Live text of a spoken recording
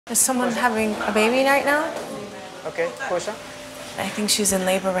Is someone having a baby right now? Okay, Kosha. I think she's in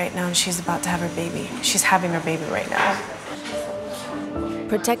labor right now and she's about to have her baby. She's having her baby right now.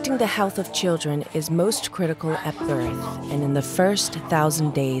 Protecting the health of children is most critical at birth and in the first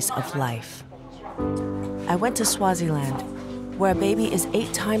 1,000 days of life. I went to Swaziland, where a baby is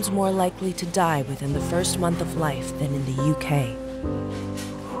 8 times more likely to die within the first month of life than in the UK.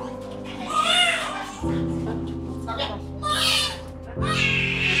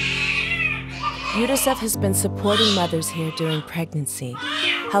 Unicef has been supporting mothers here during pregnancy,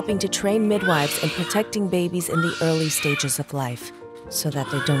 helping to train midwives and protecting babies in the early stages of life so that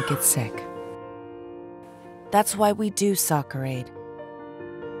they don't get sick. That's why we do Soccer Aid,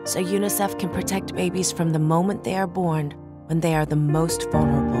 so UNICEF can protect babies from the moment they are born when they are the most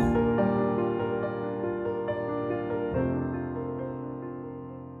vulnerable.